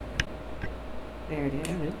There it is.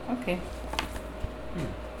 There it is. Okay.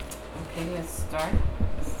 Okay, let's start.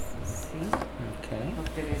 Let's see. Okay.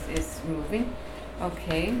 Hope that it's moving.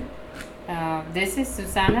 Okay. This is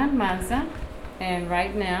Susana Almanza, and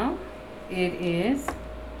right now it is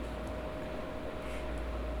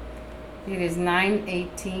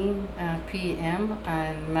 9:18 p.m.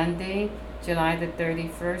 on Monday, July the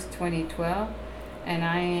 31st, 2012, and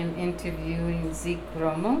I am interviewing Zeke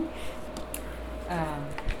Romo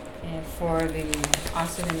and for the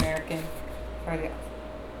Austin American, for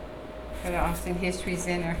the Austin History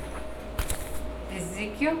Center.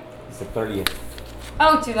 Ezekiel? It's the 30th.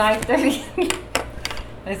 Oh, July 30th.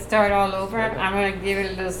 Let's start all over. I'm going to give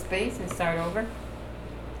it a little space and start over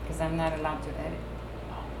because I'm not allowed to edit.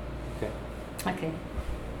 Okay. Okay.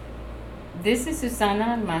 This is Susana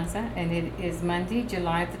Almanza, and it is Monday,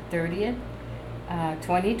 July the 30th,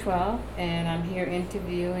 2012, and I'm here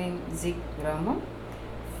interviewing Zeke Romo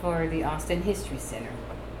for the Austin History Center.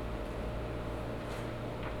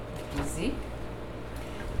 Zeke,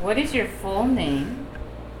 what is your full name?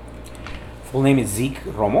 Full name is Zeke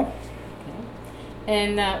Romo. Okay.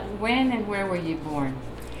 And when and where were you born?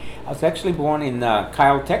 I was actually born in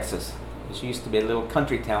Kyle, Texas, which used to be a little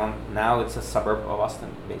country town. Now it's a suburb of Austin,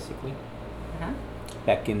 basically. Uh-huh.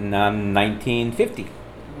 Back in 1950.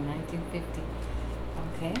 1950.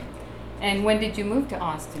 Okay. And when did you move to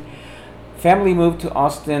Austin? Family moved to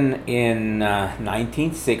Austin in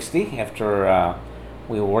 1960 after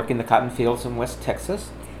we were working the cotton fields in West Texas.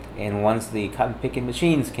 And once the cotton picking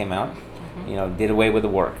machines came out, did away with the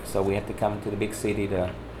work. So we had to come to the big city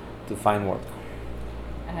to find work.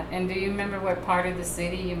 And do you remember what part of the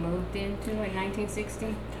city you moved into in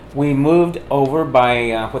 1960? We moved over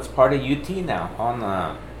by what's part of UT now,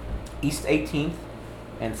 on East 18th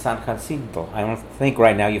and San Jacinto. I don't think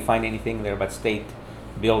right now you find anything there but state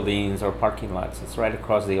buildings or parking lots. It's right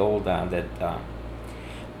across the old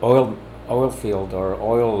oil field or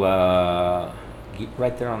oil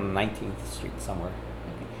right there on 19th Street somewhere.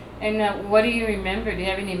 Okay. And what do you remember? Do you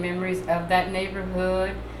have any memories of that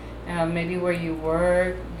neighborhood? Maybe where you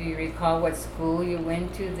worked? Do you recall what school you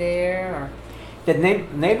went to there? Or The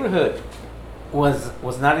neighborhood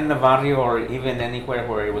was not in the barrio or even anywhere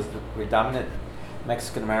where it was predominant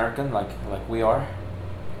Mexican American like we are,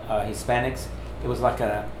 Hispanics. It was like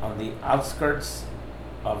on the outskirts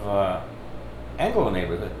of Anglo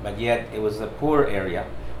neighborhood, but yet it was a poor area.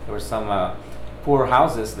 There were some poor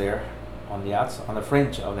houses there on the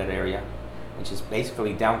fringe of that area, which is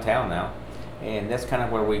basically downtown now, and that's kind of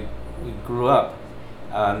where we grew up.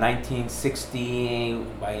 1960,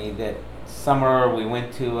 by that summer, we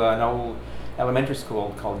went to an old elementary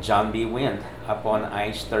school called John B. Wind up on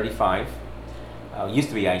IH-35. Used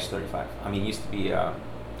to be IH-35. Used to be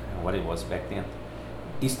what it was back then.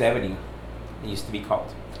 East Avenue, it used to be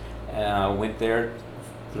called. Went there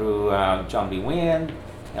through John B. Wind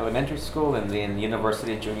Elementary School, and then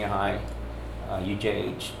University Junior High,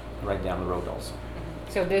 UJH, right down the road also.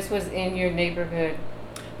 so this was in your neighborhood?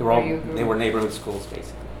 They were neighborhood schools,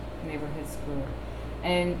 basically. Neighborhood school.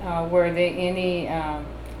 And were there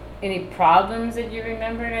any problems that you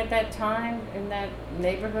remembered at that time in that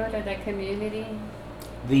neighborhood or that community?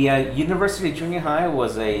 The University Junior High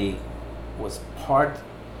was like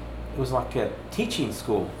a teaching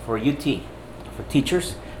school for UT, for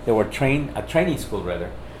teachers. They were a training school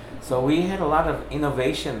rather. So we had a lot of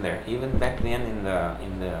innovation there, even back then in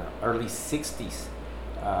the early 60s,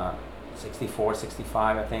 64,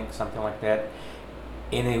 65, I think, something like that.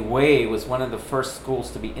 In a way, it was one of the first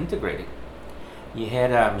schools to be integrated. You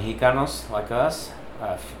had Mexicanos like us,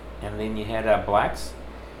 and then you had blacks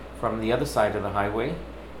from the other side of the highway,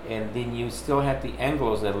 and then you still had the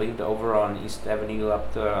Anglos that lived over on East Avenue,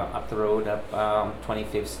 up the road, up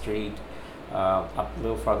 25th Street, up a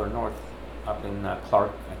little farther north, up in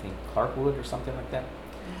Clarkwood or something like that.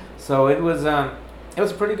 So it was a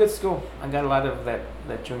pretty good school. I got a lot of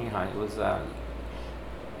that junior high. It was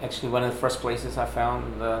actually one of the first places I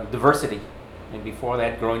found diversity. And before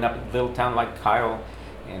that, growing up in a little town like Kyle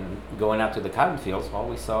and going out to the cotton fields, all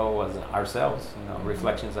we saw was ourselves,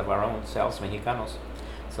 reflections of our own selves, Mexicanos.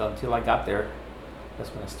 So until I got there, that's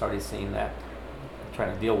when I started seeing that,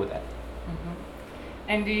 trying to deal with that. Mm-hmm.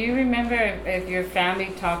 And do you remember if your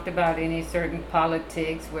family talked about any certain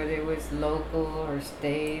politics, whether it was local or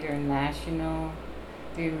state or national?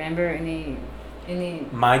 Do you remember any?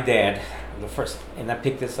 My dad, the first, and I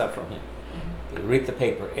picked this up from him. Mm-hmm. He'd read the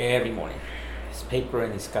paper every morning, his paper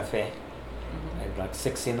and his cafe, Mm-hmm. at like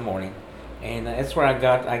 6 in the morning. And that's where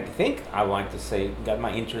I think I like to say, got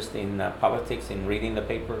my interest in politics and reading the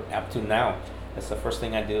paper up to now. That's the first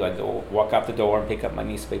thing I do. I go walk out the door and pick up my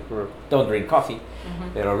newspaper. Don't drink coffee,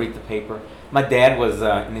 but I'll read the paper. My dad was,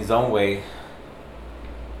 in his own way,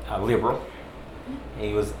 liberal.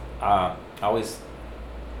 He was always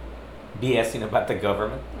BSing about the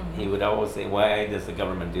government. He would always say, "Why does the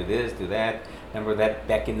government do this, do that?" Remember that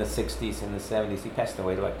back in the '60s and the '70s. He passed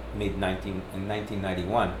away like in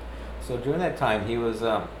 1991. So during that time, he was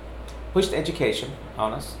pushed education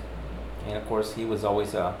on us, and of course, he was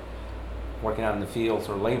always working out in the fields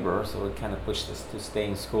or labor, so it kind of pushed us to stay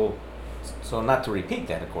in school. So not to repeat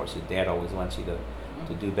that, of course, your dad always wants you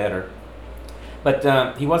to do better.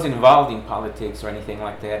 But he wasn't involved in politics or anything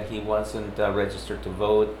like that. He wasn't registered to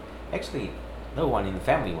vote. Actually, no one in the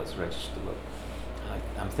family was registered to vote.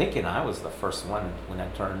 I'm thinking I was the first one when I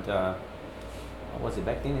turned, what was it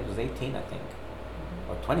back then? It was 18, I think,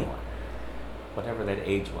 or 21, whatever that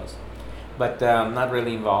age was. But not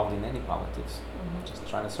really involved in any politics, just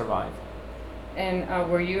trying to survive. And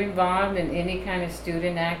were you involved in any kind of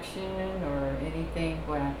student action or anything?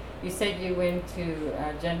 Well, you said you went to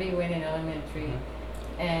John B. Winning Elementary,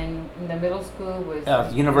 and in the middle school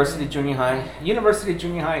was University Junior High. University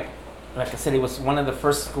Junior High, like I said, it was one of the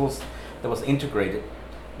first schools that was integrated.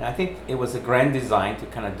 And I think it was a grand design to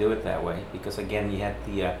kind of do it that way, because again, you had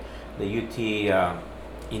the UT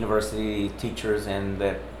university teachers and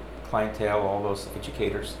that clientele, all those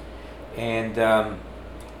educators, and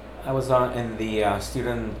I was in the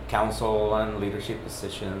student council and leadership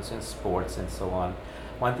positions in sports and so on.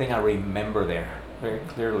 One thing I remember there very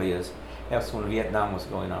clearly is that's when Vietnam was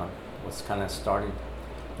going on, was kind of starting.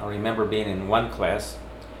 I remember being in one class,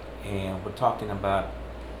 and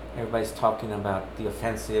everybody's talking about the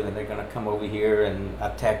offensive, and they're going to come over here and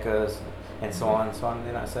attack us, and so on and so on. And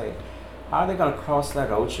then I say, how are they going to cross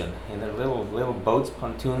that ocean in their little boats,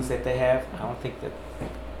 pontoons that they have? I don't think that.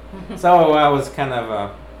 So I was kind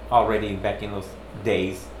of already back in those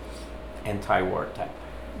days, anti-war type.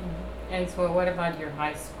 And so what about your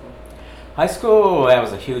high school? High school, that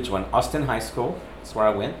was a huge one. Austin High School, that's where I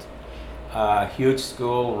went. Huge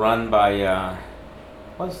school run by,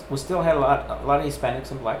 we still had a lot of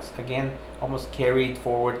Hispanics and blacks. Again, almost carried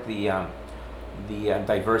forward the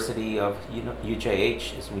diversity of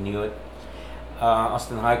UJH as we knew it.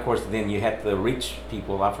 Austin High, of course, then you had the rich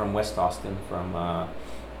people out from West Austin, from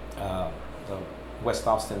the West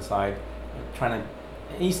Austin side,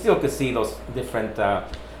 you still could see those different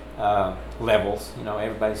levels.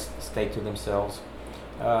 Everybody stayed to themselves.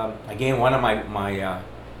 Again, one of my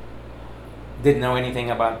didn't know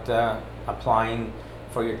anything about applying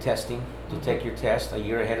for your testing, to take your test a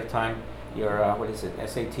year ahead of time, your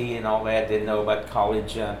SAT and all that. Didn't know about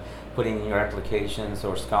college, putting in your applications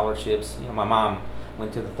or scholarships. My mom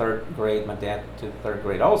went to the 3rd grade, my dad to the 3rd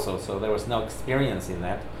grade also, so there was no experience in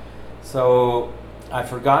that. So I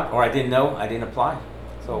forgot, or I didn't know, I didn't apply.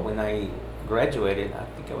 So when I graduated, I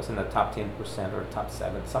think I was in the top 10% or top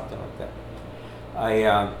 7, something like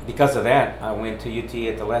that. Because of that, I went to UT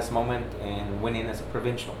at the last moment and went in as a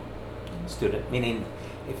provincial student, meaning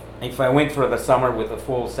if I went for the summer with a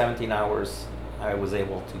full 17 hours, I was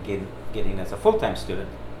able to get in as a full-time student.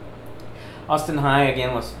 Austin High,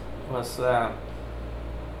 again, was I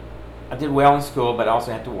did well in school, but I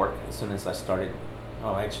also had to work as soon as I started.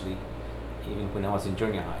 Oh, actually, even when I was in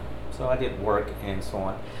junior high. So I did work and so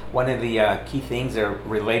on. One of the key things that are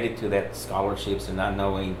related to that scholarships and not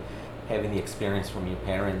knowing, having the experience from your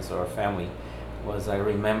parents or family, was I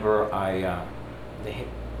remember they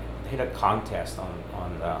had a contest on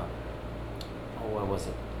what was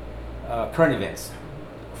it? Current events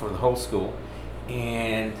for the whole school,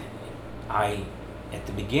 and at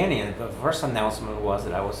the beginning, the first announcement was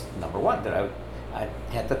that I was number 1, that I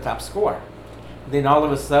had the top score. Then all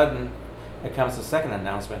of a sudden, there comes the second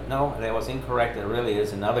announcement. No, that was incorrect. There really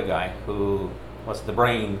is another guy who was the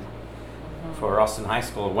brain for Austin High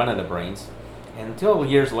School, one of the brains. And until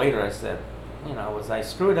years later, I said, was I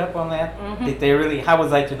screwed up on that? Did they really? How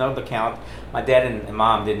was I to know the count? My dad and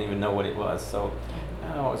mom didn't even know what it was. So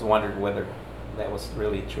I always wondered whether that was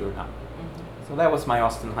really true or not. So that was my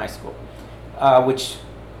Austin High School, which,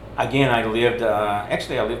 again, I lived.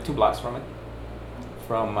 Actually, I lived 2 blocks from it.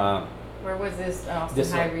 Where was this Austin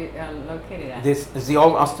High located at? This is the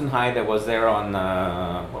old Austin High that was there on,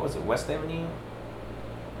 what was it, West Avenue?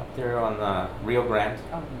 Up there on Rio Grande.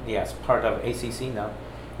 Oh. Yes, part of ACC now.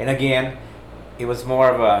 And again, it was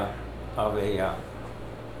more of a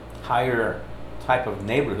higher type of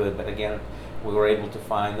neighborhood, but again, we were able to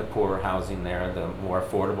find the poorer housing there, the more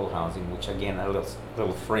affordable housing, which again, a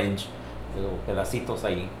little fringe, little pedacitos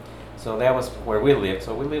ahí. So that was where we lived.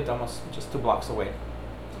 So we lived almost just 2 blocks away.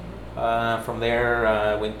 From there,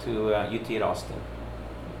 I went to UT at Austin.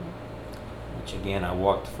 which again I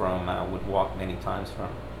would walk many times from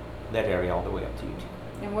that area all the way up to UT.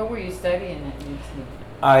 And what were you studying at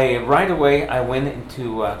UT? Right away I went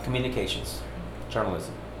into communications,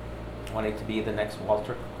 journalism. I wanted to be the next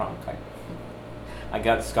Walter Cronkite. I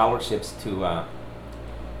got scholarships to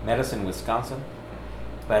Madison, Wisconsin,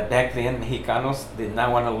 but back then Mexicanos did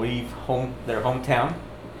not want to leave their hometown.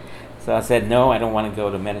 So I said, no, I don't want to go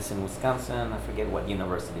to Madison, Wisconsin. I forget what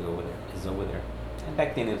university is over there. And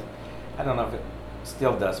back then, I don't know if it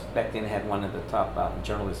still does. Back then, it had one of the top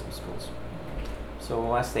journalism schools.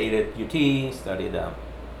 So I stayed at UT, studied,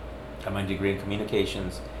 got my degree in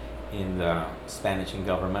communications in the Spanish and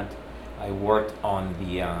government. I worked on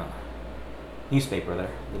the newspaper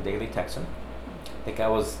there, the Daily Texan.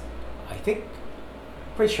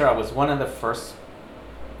 Pretty sure I was one of the first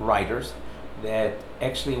writers that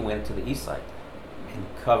actually went to the east side and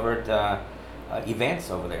covered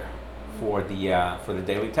events over there for the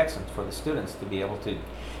Daily Texan, for the students to be able to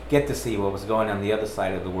get to see what was going on the other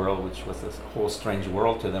side of the world, which was this whole strange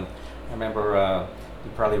world to them. I remember,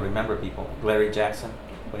 you probably remember people, Larry Jackson,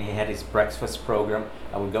 when he had his breakfast program,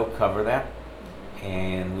 I would go cover that,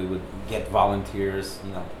 and we would get volunteers,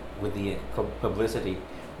 with the publicity,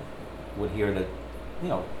 would hear that,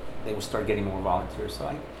 they would start getting more volunteers.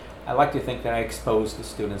 So I like to think that I exposed the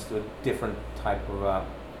students to a different type of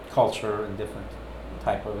culture and different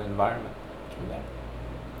type of environment through that.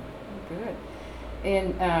 Good.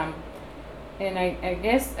 And I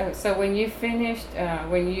guess, so when you finished,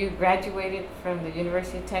 when you graduated from the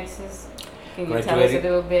University of Texas, can you tell us a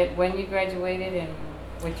little bit when you graduated and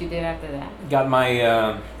what you did after that? Got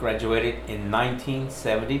my, graduated in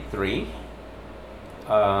 1973.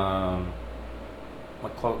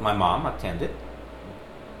 My mom attended.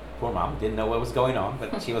 Poor mom didn't know what was going on,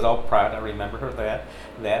 but she was all proud. I remember her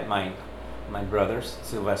that my brothers,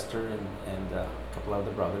 Sylvester and a couple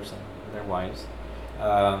other brothers and their wives.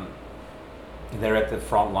 They're at the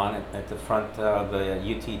front line, at the front of the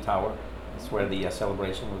UT Tower. That's where the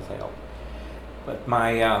celebration was held. But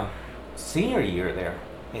my senior year there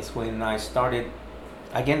is when I started,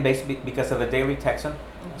 again, basically because of the Daily Texan.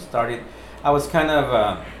 I was kind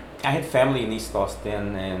of, I had family in East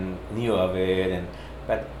Austin and knew of it,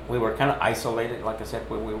 but we were kind of isolated, like I said,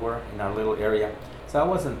 where we were in our little area. So I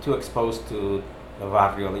wasn't too exposed to the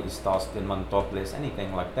barrio, the East Austin, Montoples,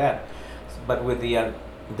 anything like that. But with the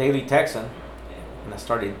Daily Texan, when I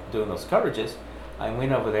started doing those coverages, I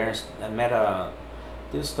went over there and met a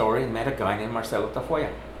guy named Marcelo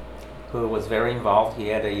Tafoya, who was very involved.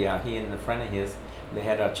 He and a friend of his, they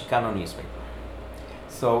had a Chicano newspaper.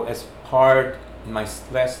 So as part, in my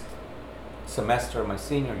last semester of my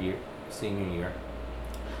senior year,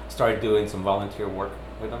 started doing some volunteer work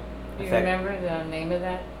with them. Do you remember the name of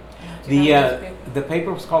that? The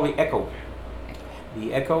paper was called The Echo.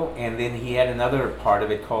 The Echo, and then he had another part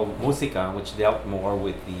of it called Música, which dealt more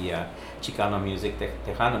with the Chicano music,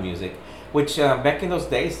 Tejano music, which back in those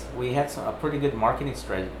days we had a pretty good marketing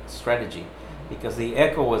strategy, because The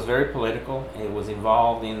Echo was very political. It was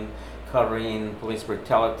involved in covering police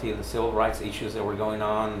brutality, the civil rights issues that were going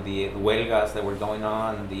on, the huelgas that were going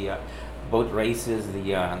on, the boat races,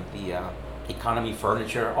 the economy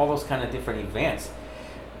furniture, all those kind of different events.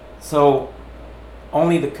 So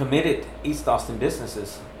only the committed East Austin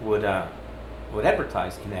businesses would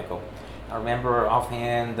advertise in Echo. I remember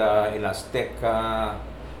offhand El Azteca,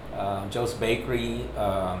 Joe's Bakery,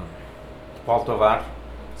 Paul Tovar,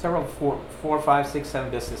 several four, five, six, seven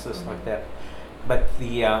businesses like that. But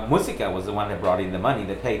the Música was the one that brought in the money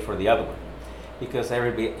that paid for the other one, because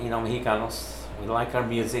everybody, Mexicanos, we like our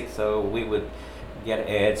music, so we would get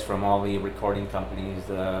ads from all the recording companies,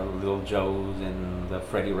 the Little Joe's and the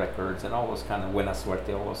Freddie Records and all those kind of Buena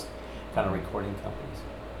Suerte, all those kind of recording companies.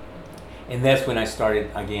 And that's when I started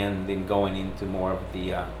again then going into more of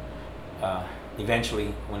the,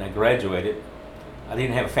 eventually when I graduated, I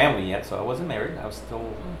didn't have a family yet, so I wasn't married. I was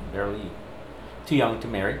still barely too young to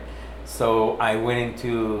marry. So I went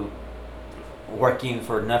into working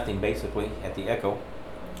for nothing basically at the Echo.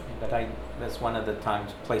 But that's one of the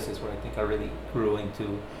places where I think I really grew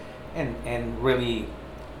into, and really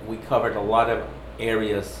we covered a lot of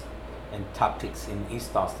areas and topics in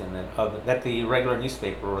East Austin that the regular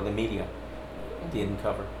newspaper or the media didn't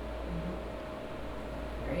cover.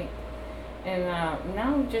 Great. And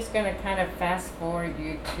now I'm just going to kind of fast forward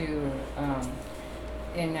you to,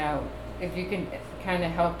 if you can kind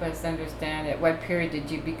of help us understand at what period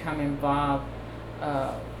did you become involved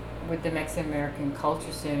with the Mexican American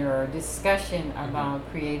Culture Center, or discussion about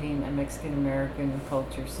creating a Mexican American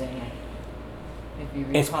Culture Center? If you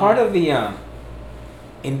recall. It's part of the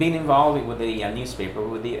in being involved with the newspaper,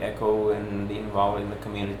 with the Echo, and being involved in the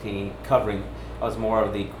community covering, I was more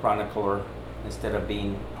of the chronicler instead of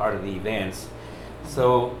being part of the events.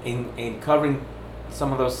 So in covering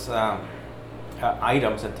some of those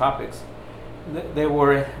items and topics, they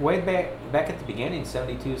were way back at the beginning,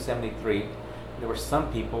 72, 73. There were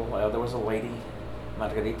some people. There was a lady,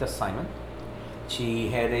 Margarita Simon. She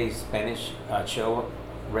had a Spanish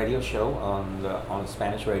radio show on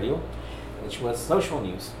Spanish radio, which was social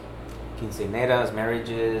news, quinceañeras,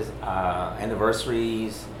 marriages,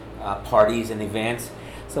 anniversaries, parties and events.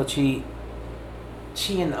 So she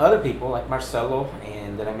and other people like Marcelo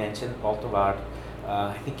and that I mentioned, Paul Tovar,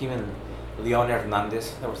 I think even Leon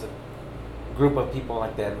Hernandez. There was a group of people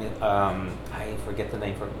like that. I forget the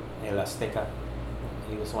name, from El Azteca.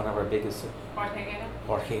 He was one of our biggest.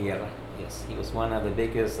 Jorge Guerra. Yes, he was one of the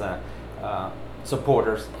biggest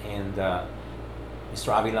supporters, and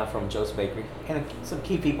Mr. Avila from Joe's Bakery, and some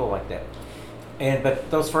key people like that. But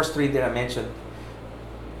those first three that I mentioned,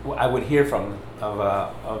 I would hear from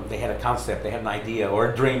of they had a concept, they had an idea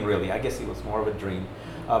or a dream, really. I guess it was more of a dream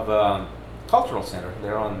of a cultural center.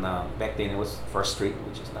 There on back then it was First Street,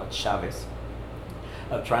 which is now Chavez.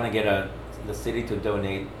 Of trying to get the city to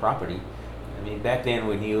donate property. I mean, back then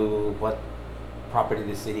we knew what property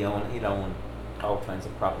the city owned. It owned all kinds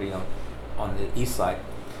of property on the east side,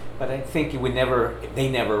 but I think they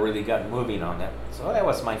never really got moving on that. So that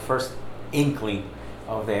was my first inkling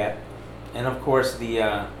of that. And of course,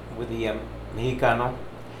 with the Mexicano,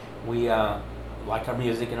 we like our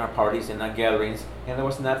music and our parties and our gatherings, and there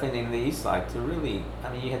was nothing in the east side to really.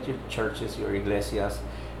 I mean, you had your churches, your iglesias,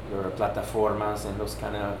 your plataformas, and those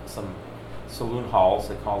kind of some saloon halls,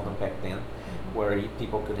 they called them back then, where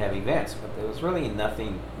people could have events, but there was really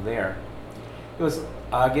nothing there. It was,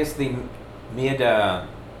 I guess, the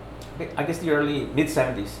early mid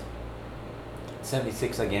 70s,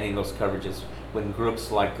 76 again, in those coverages when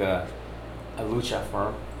groups like a lucha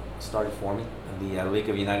firm started forming, the League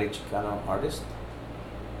of United Chicano Artists,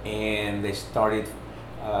 and they started.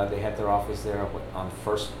 They had their office there on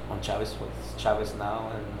Chavez, what's Chavez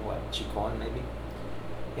now, and Chicon maybe.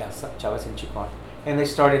 Yeah, Chavez and Chicon. And they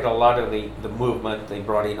started a lot of the movement. They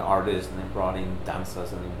brought in artists, and they brought in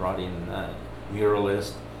dancers, and they brought in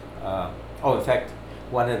muralists. In fact,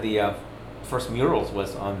 one of the first murals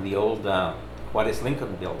was on the old Juarez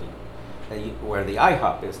Lincoln building, where the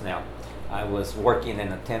IHOP is now. I was working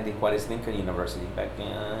and attending Juarez Lincoln University back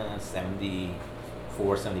in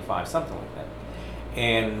 74, 75, something like that.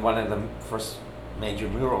 And one of the first major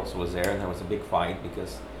murals was there, and there was a big fight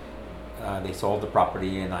because they sold the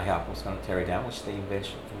property and IHOP was going to tear it down, which they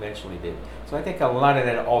eventually did. So I think a lot of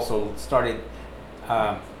that also started.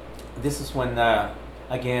 This is when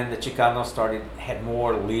again the Chicanos had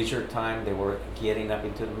more leisure time. They were getting up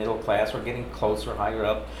into the middle class, or getting closer, higher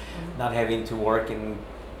up, not having to work in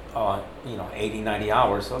 80, 90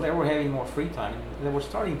 hours. So they were having more free time. They were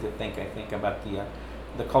starting to think, I think, about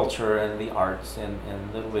the culture and the arts and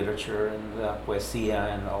the literature and the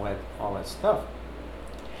poesia and all that stuff.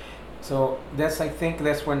 So that's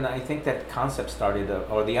when I think that concept started,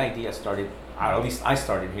 or the idea started, or at least I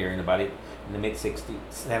started hearing about it in the mid 60s,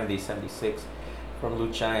 70s, 76, from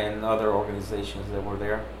Lucha and other organizations that were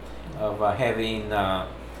there, of having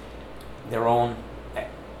their own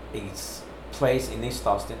place in East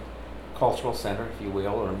Austin, cultural center, if you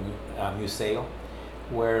will, or museo,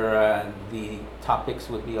 where the topics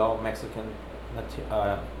would be all Mexican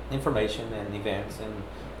information and events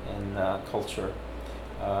and culture,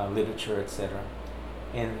 literature, etc.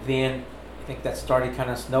 And then I think that started kind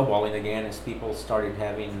of snowballing again as people started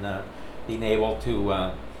being able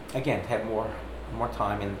to again have more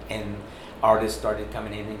time, and artists started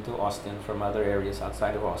coming into Austin from other areas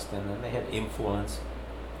outside of Austin, and they had influence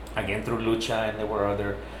again through Lucha, and there were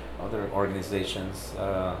other organizations.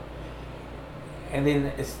 And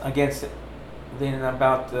then then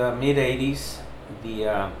about mid 80s,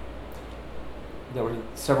 there were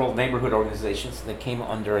several neighborhood organizations that came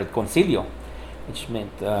under El Concilio, which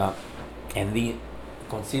meant and the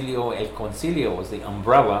El Concilio was the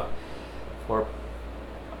umbrella for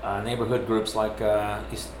neighborhood groups like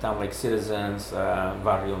East Town Lake Citizens,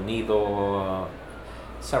 Barrio Nido,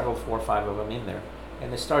 4 or 5 of them in there.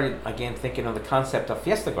 And they started again thinking of the concept of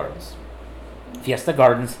Fiesta Gardens. Fiesta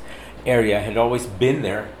Gardens area had always been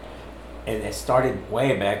there, and it started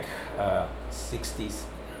way back 60s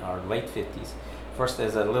or late 50s. First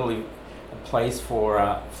as a little place for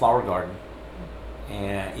a flower garden,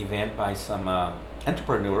 an event by some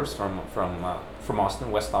entrepreneurs from Austin,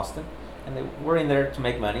 West Austin, and they were in there to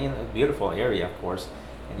make money in a beautiful area, of course,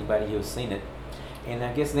 anybody who's seen it. And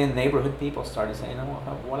I guess then neighborhood people started saying,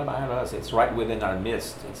 "Oh, what about us? It's right within our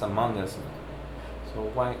midst. It's among us. So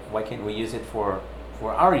why can't we use it for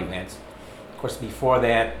our events?" Of course, before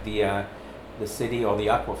that, the city or the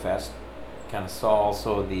Aquafest kind of saw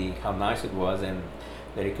also how nice it was and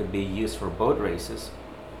that it could be used for boat races.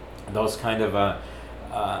 Those kind of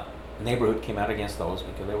neighborhood came out against those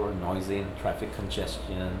because they were noisy and traffic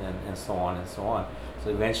congestion and so on and so on.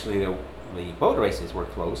 So eventually the boat races were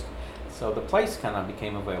closed. So the place kind of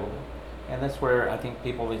became available. And that's where I think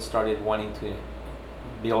people then started wanting to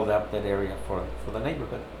build up that area for the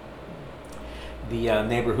neighborhood. The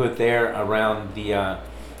neighborhood there around the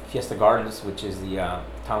Fiesta Gardens, which is the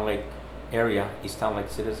Town Lake area, East Town Lake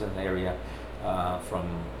Citizen area,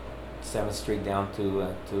 from 7th Street down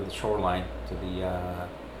to the shoreline,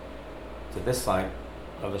 to this side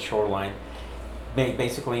of the shoreline,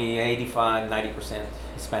 basically 85-90%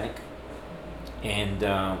 Hispanic. And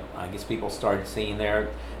I guess people started seeing there,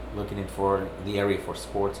 looking for the area for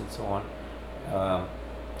sports and so on.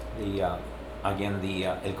 The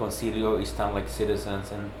El Concilio, East Town Lake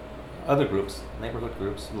Citizens, and other groups, neighborhood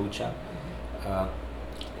groups, Lucha,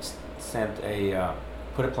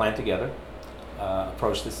 put a plan together,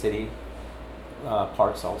 approached the city,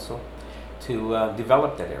 parks also, to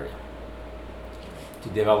develop that area, to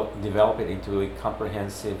develop it into a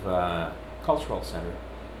comprehensive cultural center,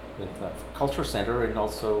 with culture center and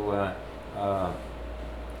also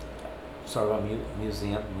sort of a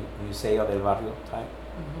museum, Museo del Barrio type.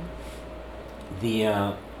 Mm-hmm.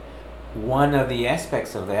 The one of the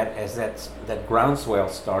aspects of that, as that groundswell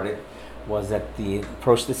started, was that the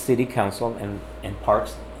approached the city council and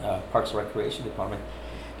Parks and Recreation Department.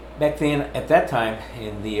 Back then, at that time,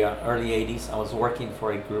 in the early 80s, I was working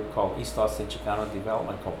for a group called East Austin Chicano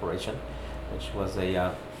Development Corporation, which was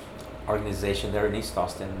a organization there in East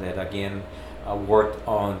Austin that again worked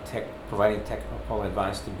on providing technical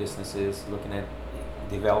advice to businesses, looking at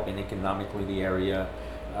developing economically the area,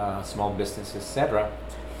 small businesses, etc.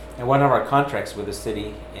 And one of our contracts with the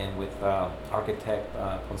city and with architect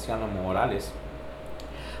Ponciano Morales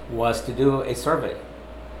was to do a survey,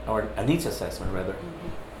 or a needs assessment rather,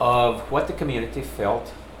 of what the community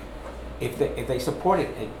felt if they supported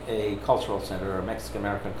a cultural center or a Mexican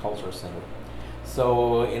American cultural center.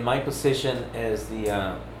 So in my position as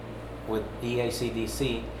with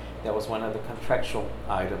EACDC, that was one of the contractual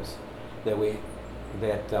items that we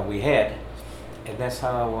had. And that's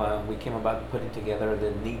how we came about putting together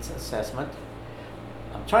the needs assessment.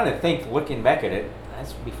 I'm trying to think, looking back at it,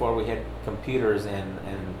 that's before we had computers and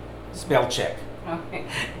spell check. Okay.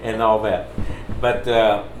 And all that. But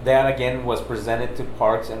that again was presented to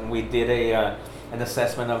Parks, and we did an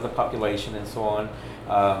assessment of the population and so on,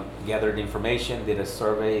 gathered information, did a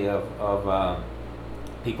survey of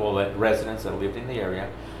people, residents that lived in the area,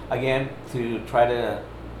 again to try to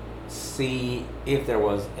see if there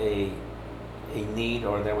was a need,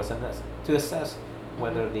 or there was to assess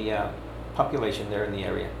whether the population there in the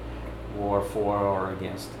area were for or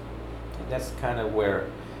against. And that's kind of where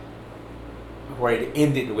it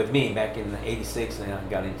ended with me back in '86, and I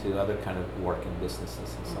got into other kind of work in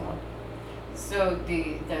businesses and so on. So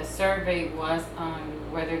the survey was on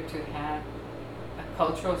whether to have a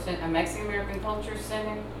cultural center, a Mexican American culture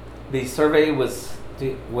center? The survey was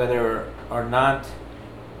whether or not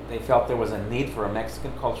they felt there was a need for a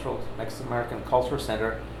Mexican American cultural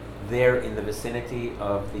center there in the vicinity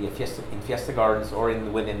of the Fiesta Gardens, or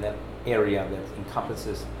within that area that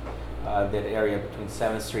encompasses that area between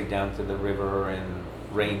 7th Street down to the river and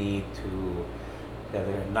Rainy to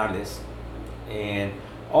Nales. And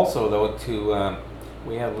also though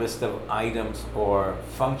we have a list of items or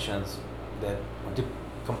functions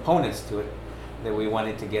components to it that we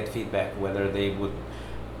wanted to get feedback, whether they would,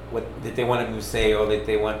 did they want a museo, that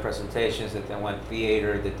they want presentations, that they want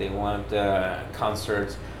theater, that they want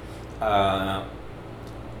concerts.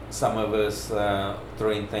 Some of us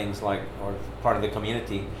doing things like, or part of the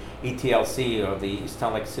community, ETLC or the East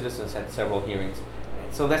Town Lake Citizens had several hearings.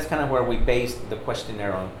 So that's kind of where we based the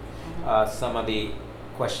questionnaire on. Some of the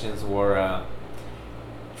questions were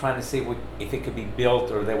trying to see if it could be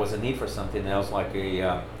built, or there was a need for something else, like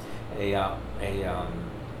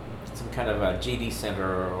some kind of a GD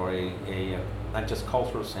center, or a not just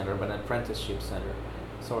cultural center, but an apprenticeship center.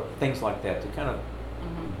 So things like that to kind of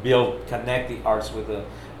connect the arts with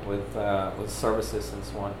services and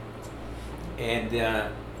so on. And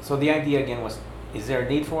so the idea again was, is there a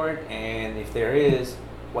need for it? And if there is,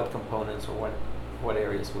 what components or what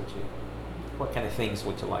areas what kind of things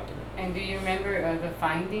would you like in it? And do you remember the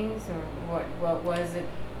findings, or what was it?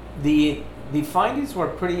 The findings were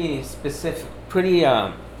pretty specific, pretty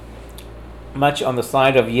much on the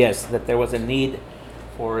side of yes, that there was a need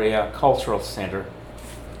for a cultural center,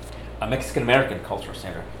 a Mexican American cultural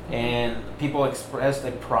center, and people expressed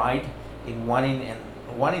a pride in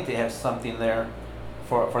wanting to have something there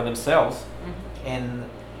for themselves. Mm-hmm. And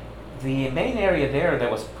the main area there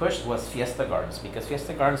that was pushed was Fiesta Gardens, because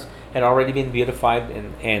Fiesta Gardens had already been beautified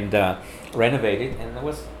and renovated, and it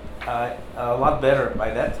was a lot better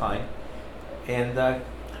by that time. And I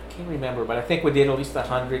can't remember, but I think we did at least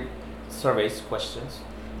 100 surveys, questions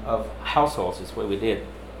of households is what we did.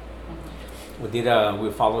 Mm-hmm. We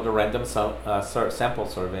followed a random sample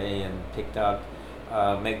survey and picked out,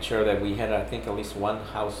 made sure that we had, I think, at least one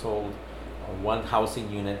household or one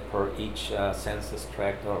housing unit per each census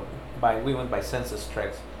tract, we went by census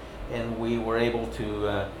tracts, and we were able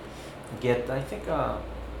to get, I think, a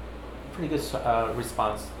pretty good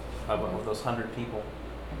response of those 100 people.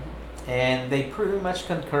 And they pretty much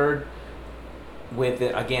concurred with,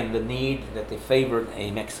 again, the need that they favored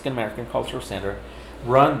a Mexican American Cultural Center,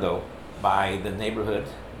 run though by the neighborhood,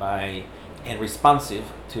 and responsive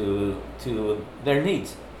to their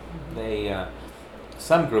needs. Mm-hmm. They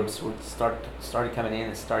some groups would started coming in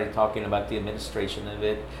and started talking about the administration of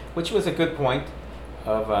it, which was a good point.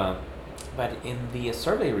 But in the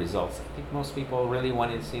survey results, I think most people really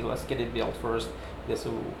wanted to see, let's get it built first. This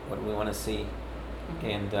is what we want to see. Mm-hmm.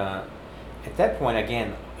 And at that point,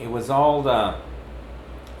 again, it was all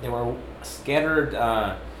there were scattered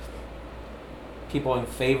people in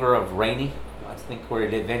favor of Rainy. I think where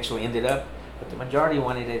it eventually ended up, but the majority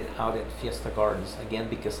wanted it out at Fiesta Gardens, again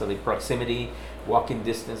because of the proximity, walking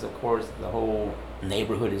distance. Of course, the whole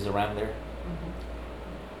neighborhood is around there. Mm-hmm.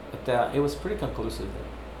 But it was pretty conclusive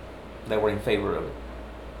that they were in favor of it.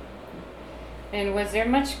 And was there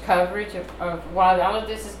much coverage of while all of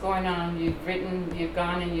this is going on, you've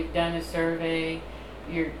gone and you've done a survey,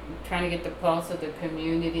 you're trying to get the pulse of the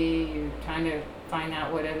community, you're trying to find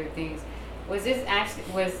out what other things,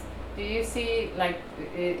 do you see, like,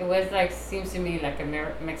 it was like, seems to me like a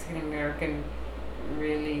Mexican American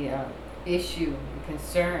really issue,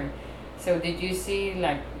 concern. So did you see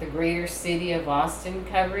like the greater city of Austin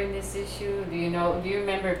covering this issue? Do you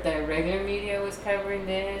remember if the regular media was covering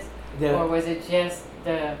this? Or was it just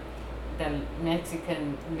the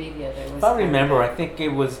Mexican media that was? If I remember, I think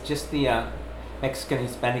it was just the Mexican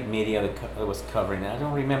Hispanic media that was covering it. I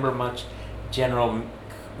don't remember much general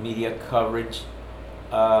media coverage.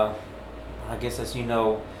 I guess, as you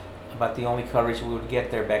know, about the only coverage we would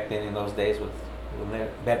get there back then in those days was when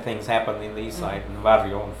bad things happened in the east side, in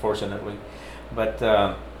Barrio, unfortunately. But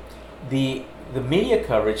the media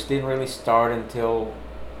coverage didn't really start until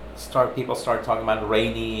people started talking about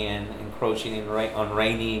Rainy and encroaching on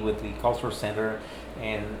Rainy with the cultural center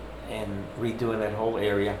and redoing that whole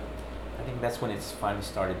area. I think that's when it's finally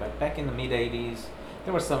started. But back in the mid '80s,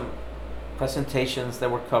 there were some presentations that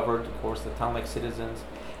were covered. Of course, the Town Lake Citizens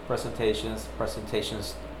presentations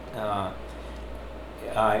at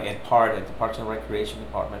the Parks and Recreation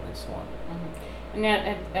Department and so on. Mm-hmm.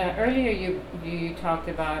 Now, earlier you talked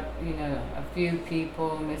about a few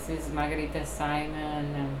people, Mrs. Margarita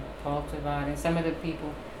Simon talked about, and some of the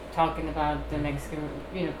people talking about the Mexican,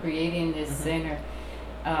 creating this Mm-hmm. center.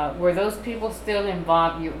 Were those people still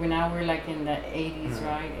involved? Now we're like in the 80s, Mm-hmm.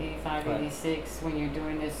 right? 85, Right. 86, when you're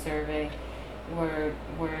doing this survey.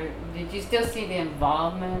 Did you still see the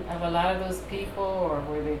involvement of a lot of those people, or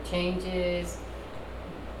were there changes?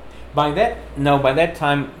 By that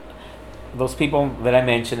time, those people that I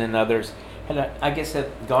mentioned and others had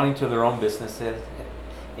gone into their own businesses,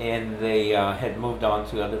 and they had moved on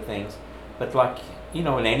to other things. But like in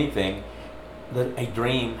anything, a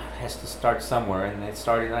dream has to start somewhere, and it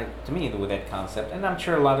started to me with that concept. And I'm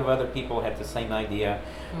sure a lot of other people had the same idea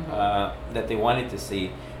Mm-hmm. that they wanted to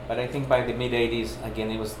see. But I think by the mid '80s, again,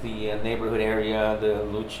 it was the neighborhood area, the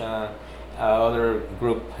Lucha, other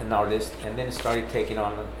group and artists, and then it started taking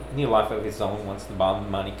on a new life of its own once the bond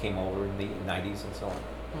money came over in the '90s and so on.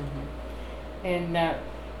 Mm-hmm. And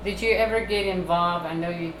did you ever get involved? I know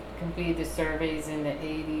you completed the surveys in the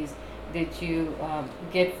 80s. Did you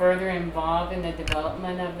get further involved in the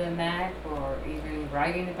development of the MAC, or even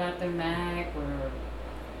writing about the MAC, or?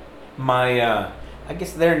 I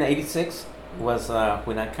guess there in '86 was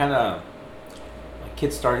when my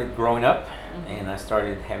kids started growing up, Mm-hmm. and I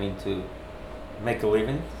started having to make a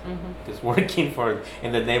living, Mm-hmm. because working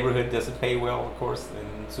in the neighborhood doesn't pay well, of course.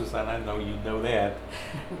 And Susana, I know you know that.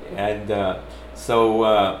 And so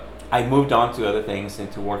I moved on to other things,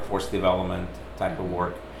 into workforce development type of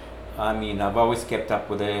work. I mean, I've always kept up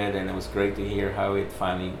with it, and it was great to hear how it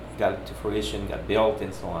finally got to fruition, got built,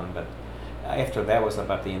 and so on. But after that was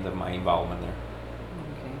about the end of my involvement there.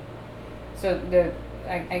 Okay. So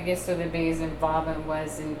I guess the biggest involvement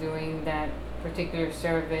was in doing that particular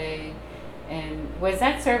survey, and was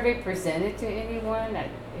that survey presented to anyone?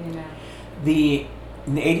 You know.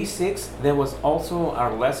 In '86, there was also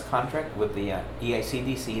our last contract with the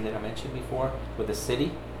EICDC that I mentioned before with the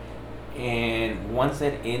city, and once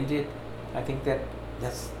that ended, I think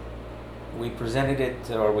that's we presented it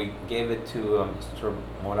or we gave it to Mr.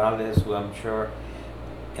 Morales, who I'm sure,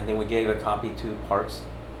 and then we gave a copy to Parks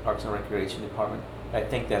and Recreation Department. I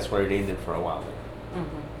think that's where it ended for a while there.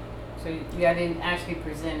 Mm-hmm. So you didn't actually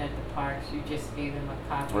present at the parks; you just gave them a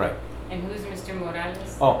copy. Right. And who's Mr.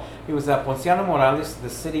 Morales? Oh, it was Ponciano Morales. The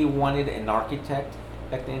city wanted an architect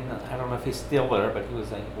back then. I don't know if he's still there, but he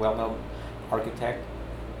was a well-known architect,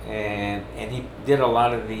 and he did a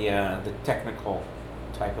lot of the technical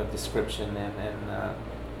type of description and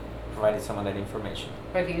provided some of that information.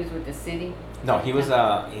 But he was with the city? No, he was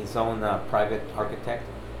his own private architect.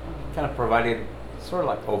 Mm-hmm. Kind of provided sort of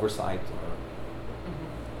like oversight or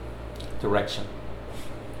direction.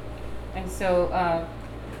 And so,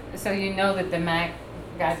 so you know that the MAC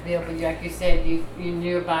got built, but like you said, you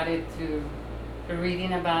knew about it through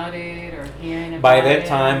reading about it or hearing about it? By that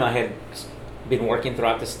time, I had been working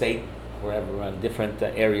throughout the state, wherever, different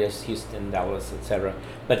areas, Houston, Dallas, etc.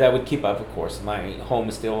 But I would keep up, of course. My home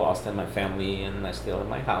is still Austin, my family, and I still have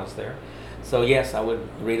my house there. So yes, I would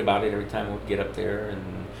read about it every time I would get up there,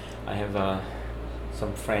 and I have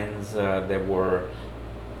some friends that were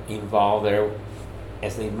involved there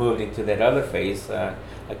as they moved into that other phase,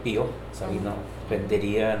 like Pio, so you know,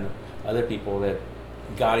 Penderia, and other people that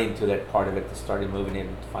got into that part of it, that started moving in,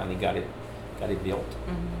 and finally got it built.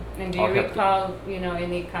 Mm-hmm. And do you recall,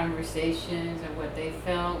 any conversations or what they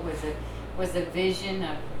felt? Was the vision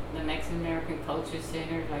of the Mexican American Culture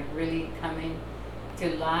Center like really coming to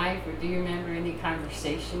life, or do you remember any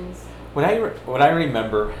conversations? What I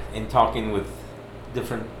remember in talking with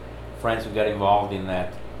different friends who got involved in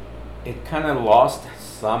that, it kind of lost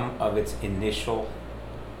some of its initial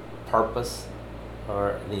purpose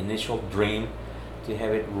or the initial dream to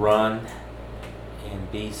have it run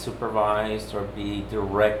and be supervised or be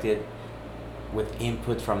directed with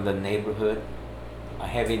input from the neighborhood.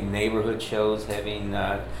 Having neighborhood shows, having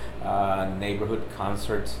neighborhood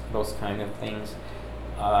concerts, those kind of things.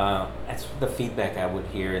 That's the feedback I would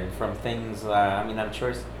hear, and from things. I'm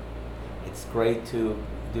sure it's great to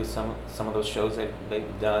do some of those shows that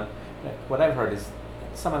they've done. What I've heard is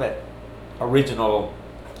some of that original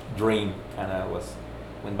dream kind of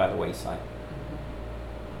went by the wayside.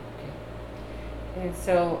 Okay. And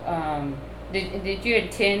so, did you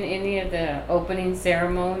attend any of the opening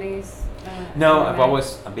ceremonies? No, I've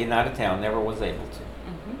always been out of town. Never was able to.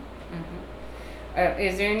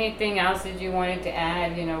 Is there anything else that you wanted to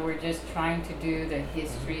add? We're just trying to do the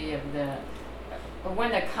history of the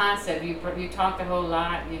concept. You talked a whole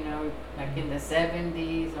lot, like in the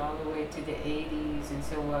 70s all the way to the 80s, and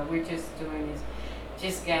so what we're just doing is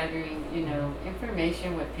just gathering,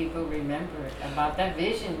 information, what people remember about that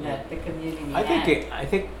vision that the community had.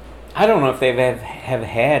 I don't know if they have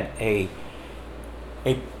had a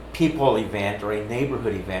people event or a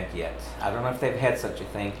neighborhood event yet. I don't know if they've had such a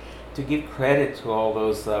thing. To give credit to all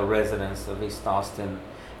those residents of East Austin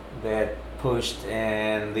that pushed,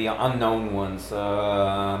 and the unknown ones.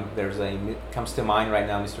 Comes to mind right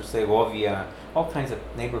now, Mr. Segovia, all kinds of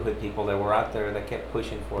neighborhood people that were out there that kept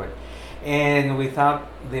pushing for it. And without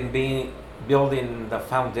them building the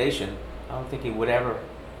foundation, I don't think it would ever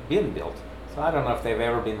been built. So I don't know if they've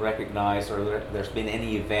ever been recognized, or there's been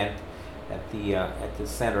any event at the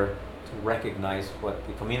center to recognize what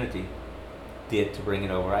the community did to bring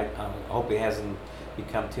it over. I hope it hasn't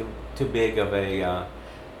become too big of a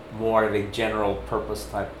more of a general purpose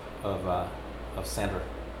type of center.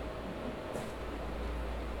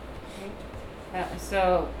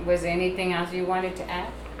 So, was there anything else you wanted to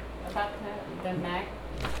add about the MAC?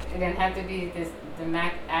 It didn't have to be the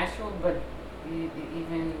MAC actual, but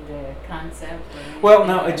even the concept. Well,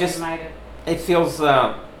 no, it feels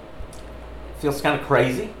kind of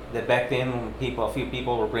crazy that back then a few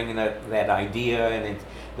people were bringing that idea, and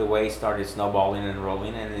the way it started snowballing and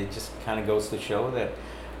rolling, and it just kind of goes to show that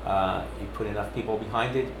you put enough people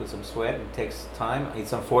behind it, put some sweat, it takes time.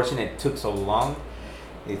 It's unfortunate it took so long.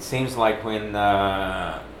 It seems like when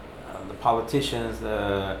the politicians,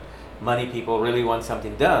 the money people really want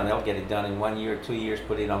something done, they'll get it done in 1 year, 2 years,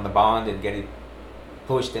 put it on the bond and get it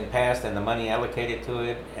pushed and passed, and the money allocated to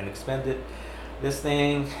it and expended. This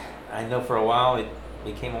thing, I know for a while it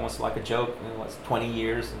became almost like a joke. It was 20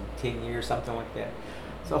 years and 10 years, something like that.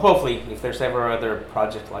 So hopefully, if there's ever other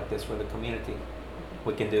project like this for the community,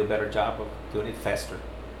 we can do a better job of doing it faster.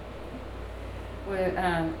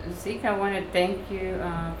 Well, Zeke, I want to thank you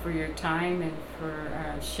for your time and for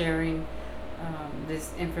sharing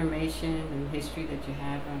this information and history that you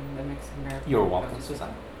have on the Mexican American. You're welcome, Culture. Susan.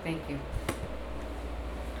 Thank you.